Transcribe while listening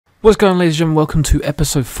What's going on, ladies and gentlemen? Welcome to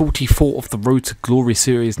episode 44 of the Road to Glory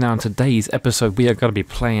series. Now in today's episode we are going to be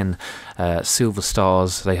playing Silver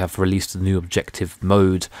Stars. They have released a new objective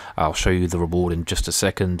mode. I'll show you the reward in just a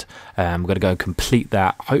second. We're going to go and complete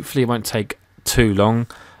that. Hopefully it won't take too long.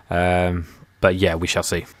 But yeah, we shall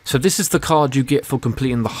see. So this is the card you get for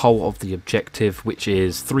completing the whole of the objective, which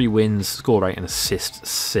is 3 wins, score 8 and assist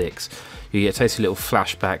 6. You get a tasty little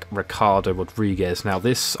Flashback Ricardo Rodriguez. Now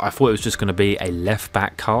this, I thought it was just going to be a left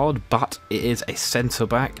back card, but it is a centre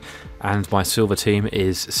back, and my silver team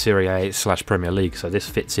is Serie A/Premier League, so this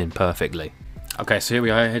fits in perfectly. Okay, so here we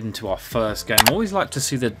are heading to our first game. I always like to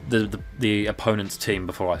see the opponent's team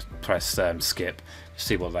before I press skip, to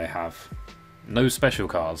see what they have. No special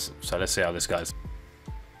cards, so let's see how this goes.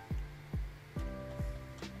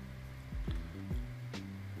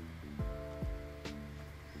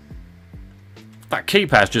 That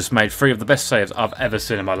keeper has just made 3 of the best saves I've ever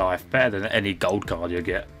seen in my life. Better than any gold card you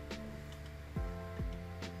get.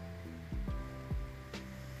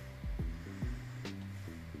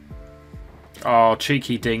 Oh,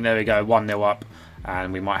 cheeky ding. There we go. 1-0 up.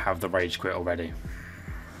 And we might have the rage quit already.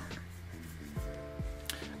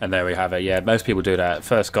 And there we have it. Yeah, most people do that.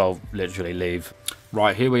 First goal, literally leave.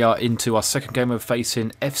 Right, here we are into our second game of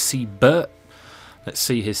facing FC Bert. Let's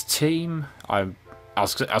see his team. I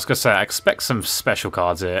was going to say, I expect some special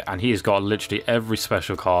cards here, and he's got literally every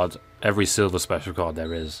special card, every silver special card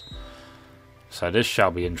there is. So this shall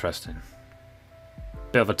be interesting.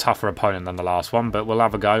 Bit of a tougher opponent than the last one, but we'll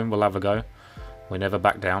have a go, we'll have a go. We never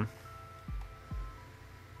back down.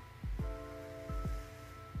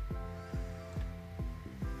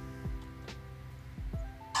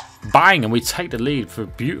 Bang! And we take the lead for a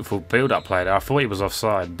beautiful build-up play there. I thought he was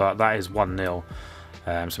offside, but that is 1-0.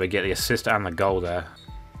 So we get the assist and the goal there.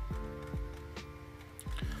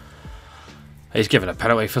 He's given a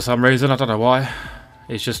penalty for some reason. I don't know why.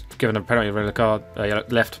 He's just given a penalty red card.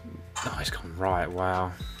 Left. Oh, he's gone right.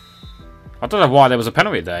 Wow. I don't know why there was a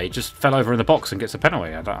penalty there. He just fell over in the box and gets a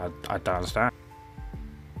penalty. I don't understand.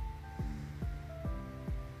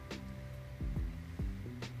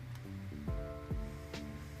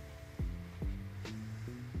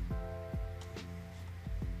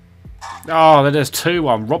 Oh, there's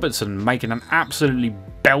 2-1. Robertson making an absolutely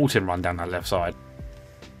belting run down that left side.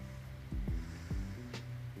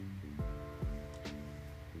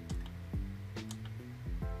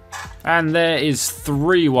 And there is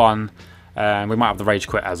 3-1. We might have the rage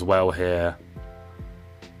quit as well here.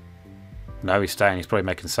 No, he's staying. He's probably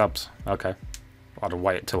making subs. Okay. I'd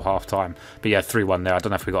wait till half time. But yeah, 3-1 there. I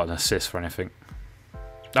don't know if we got an assist for anything.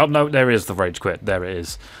 Oh, no, there is the rage quit. There it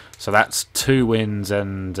is. So that's 2 wins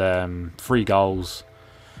and 3 goals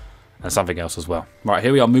and something else as well. Right,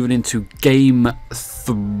 here we are moving into game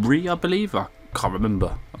 3, I believe. I can't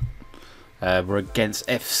remember. We're against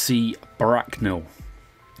FC Bracknell.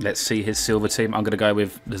 Let's see his silver team. I'm going to go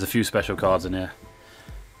with... There's a few special cards in here.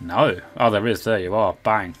 No. Oh, there is. There you are.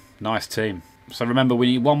 Bang. Nice team. So remember, we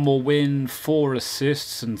need 1 more win, 4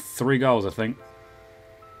 assists and 3 goals, I think.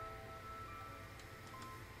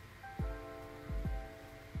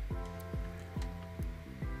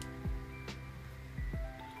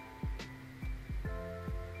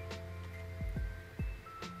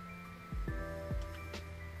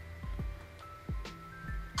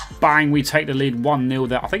 Bang, we take the lead 1-0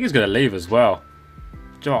 there. I think he's going to leave as well.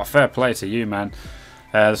 Do you know what? Fair play to you, man.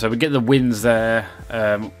 So we get the wins there.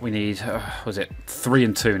 We need, was it 3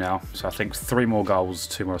 and 2 now? So I think 3 more goals,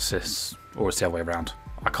 2 more assists, or it's the other way around.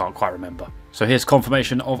 I can't quite remember. So here's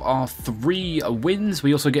confirmation of our 3 wins.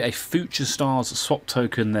 We also get a Future Stars swap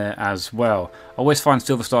token there as well. I always find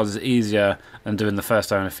Silver Stars is easier than doing the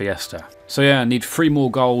first owner Fiesta. So yeah, I need 3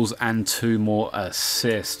 more goals and 2 more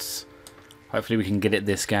assists. Hopefully we can get it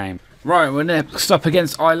this game. Right, we're next up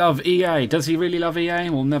against I Love EA. Does he really love EA?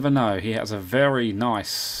 We'll never know. He has a very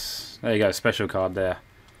nice... There you go, special card there.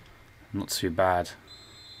 Not too bad.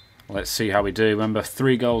 Let's see how we do. Remember,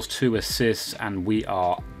 3 goals, 2 assists, and we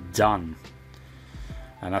are done.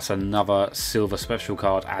 And that's another silver special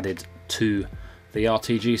card added to the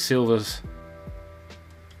RTG Silvers.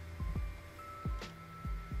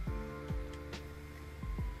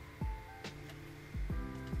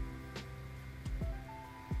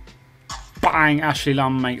 Bang! Ashley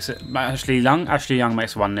Young makes it. Ashley Young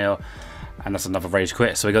makes 1-0, and that's another rage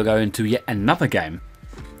quit. So we're gonna go into yet another game.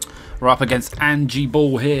 We're up against Angie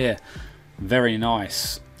Ball here. Very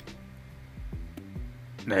nice.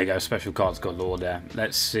 There you go. Special cards galore there.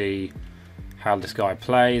 Let's see how this guy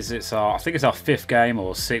plays. It's our, I think it's our 5th game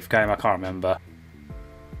or 6th game. I can't remember.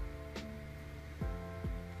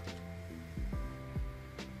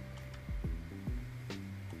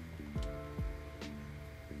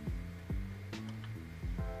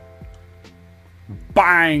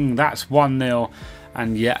 Bang! That's 1-0.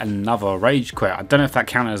 And yet another rage quit. I don't know if that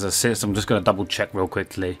counted as assist. I'm just going to double check real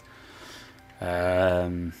quickly.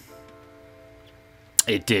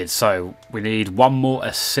 It did. So we need one more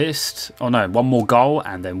assist. Oh no, one more goal,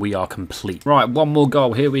 and then we are complete. Right, one more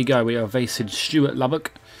goal. Here we go. We are facing Stuart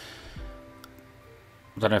Lubbock.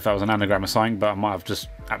 I don't know if that was an anagram or something, but I might have just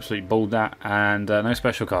absolutely balled that. And no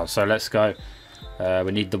special cards. So let's go.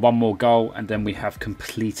 We need the one more goal, and then we have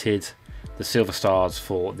completed the Silver Stars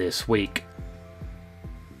for this week.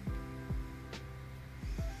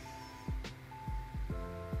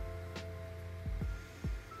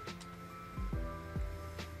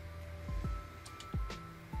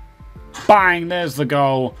 Bang! There's the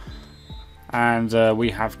goal. And we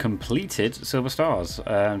have completed Silver Stars.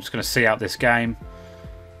 I'm just going to see out this game.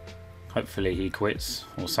 Hopefully he quits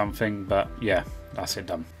or something. But yeah, that's it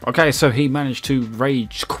done. Okay, so he managed to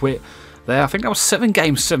rage quit there. I think that was 7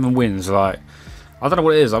 games, 7 wins. Like, I don't know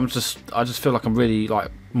what it is. I just feel like I'm really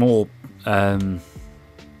like more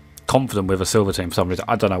confident with a silver team for some reason.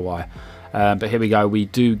 I don't know why. But here we go. We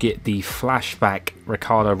do get the Flashback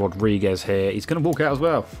Ricardo Rodriguez here. He's going to walk out as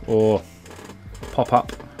well, or pop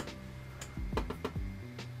up.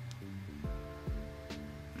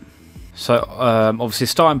 So obviously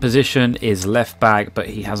starting position is left back, but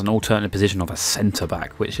he has an alternate position of a centre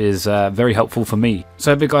back, which is very helpful for me.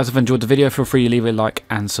 So if you guys have enjoyed the video, feel free to leave a like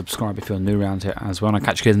and subscribe if you're new around here as well. And I'll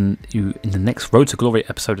catch you in the next Road to Glory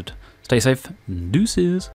episode. Stay safe. Deuces.